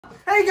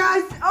Hey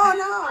guys! Oh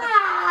no!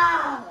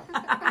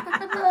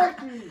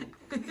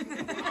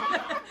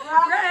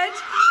 Reg,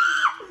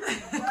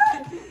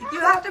 you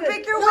have to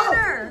pick your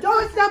winner.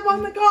 Don't step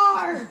on the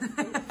car.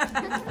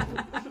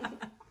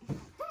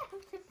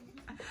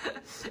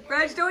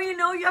 Reg, don't you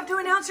know you have to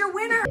announce your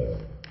winner?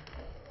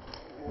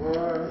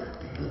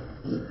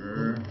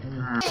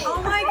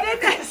 Oh my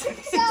goodness!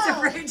 It's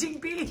a raging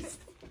beast.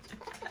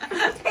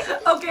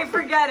 Okay,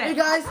 forget it. Hey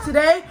guys,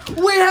 today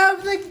we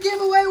have the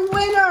giveaway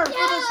winner for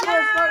the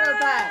Sports Starter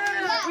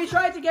Pack. We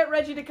tried to get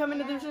Reggie to come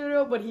into this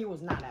video, but he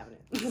was not having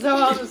it. So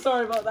I'm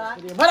sorry about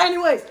that. But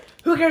anyways,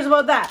 who cares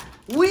about that?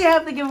 We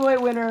have the giveaway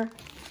winner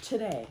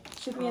today.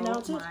 Should we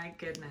announce it? Oh my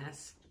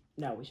goodness.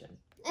 No, we shouldn't.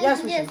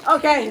 Yes, we should.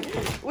 Okay,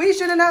 we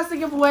should announce the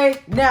giveaway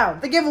now.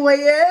 The giveaway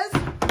is...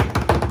 Gavin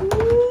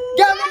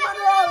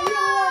Monroe, you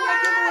won the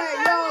giveaway.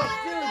 Yo,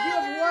 dude, you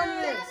have won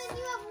this. Gavin,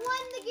 you have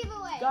won the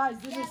giveaway. Guys,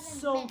 this is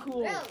so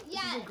cool. Bro,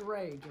 This is a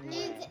great giveaway.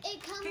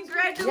 It comes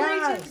Congratulations,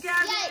 Yes.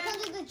 Gavin. Yeah, it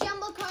comes with the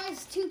jumbo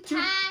cards, two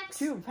packs.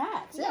 Two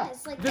packs, yeah.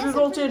 Yes, like, This that's is a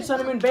rotated pretty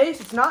cinnamon good base.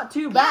 It's not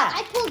too Yeah, bad.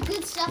 I pulled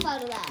good stuff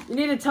out of that. You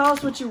need to tell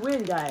us what you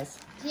win, guys.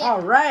 Yeah.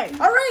 All right.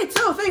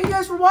 So thank you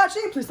guys for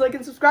watching. Please like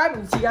and subscribe,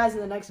 and we'll see you guys in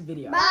the next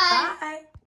video. Bye. Bye.